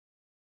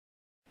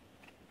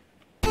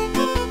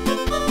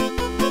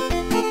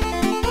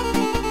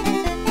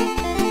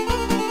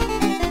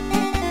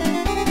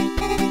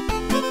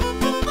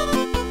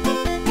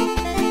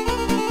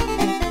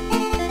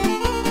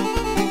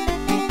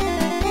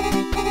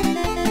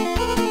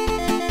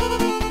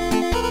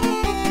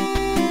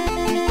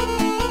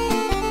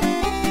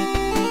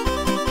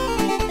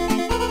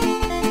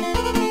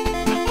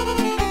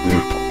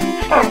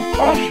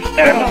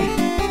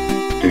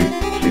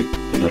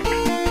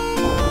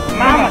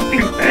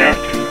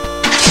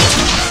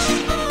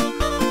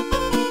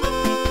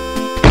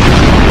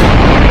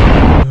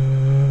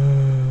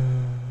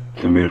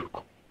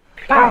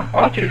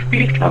ćeš,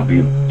 pička?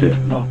 Nabijem te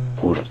na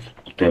kurac,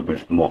 u tebe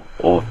smo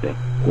ovdje,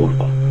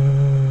 kurva.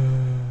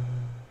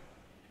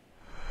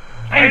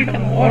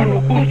 Ajdemo u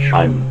onu kuću.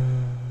 Ajmo.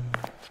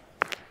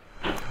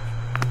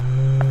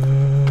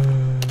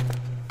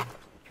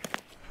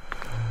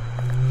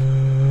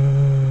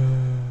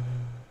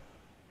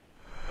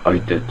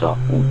 Ajde da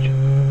uđe.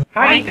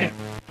 Ajde.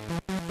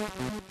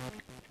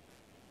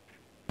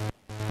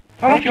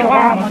 Hoću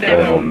ovamo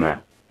tebe. Evo me.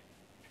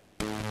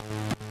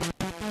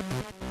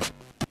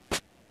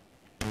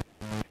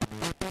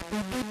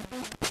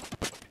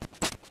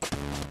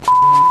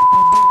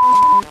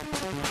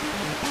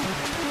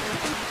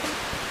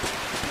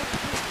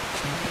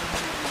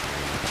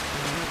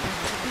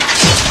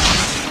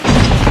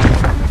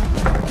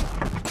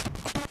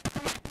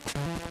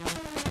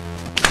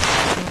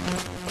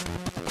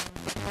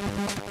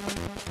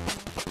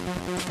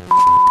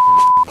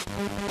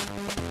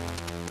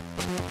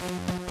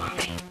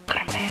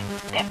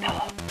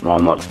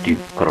 Mama ti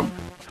krm.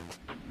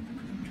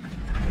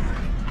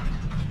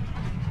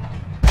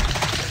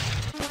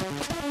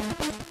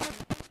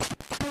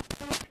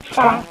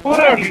 Šta,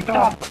 uradi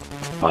to?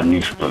 Pa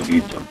ništa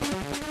vidim.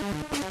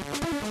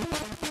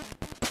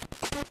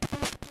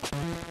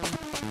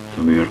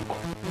 Mirko,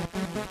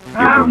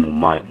 jebem u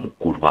majmu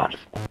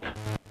kurvarsku.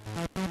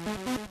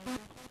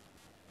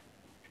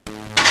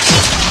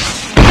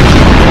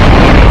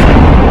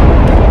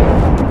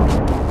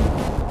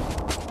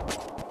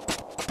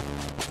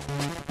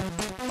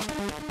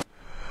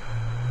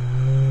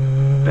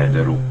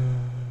 Pederu,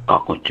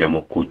 kako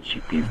ćemo kući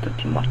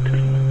pizdati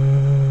materinu?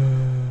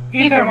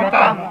 Idemo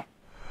tamo.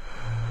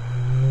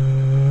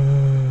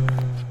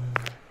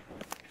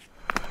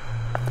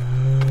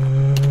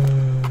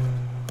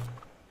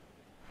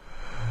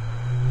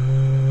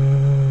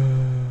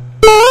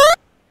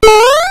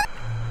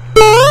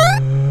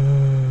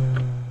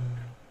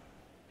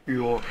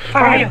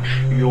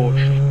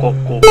 Još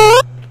kako?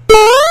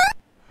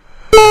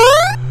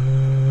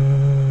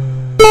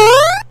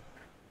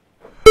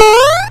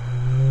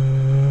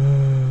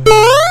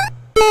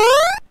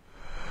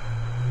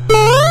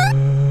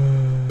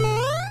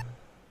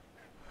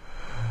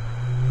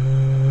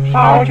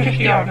 Šta hoćeš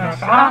ti od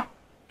nas, a?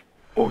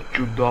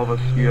 Hoću da vas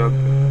jebem.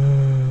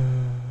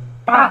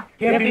 Pa,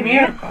 jebi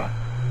Mirka.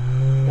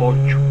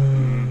 Hoću.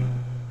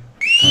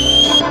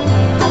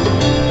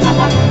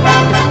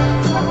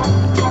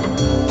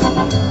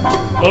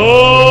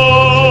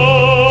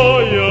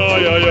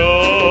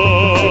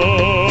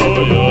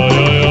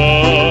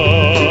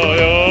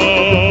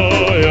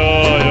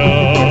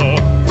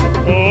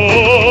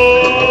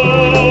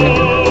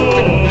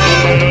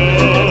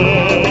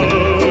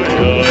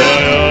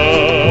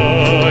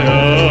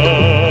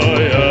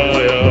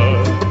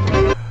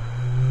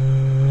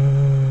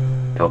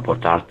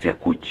 Teleportacija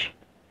kući.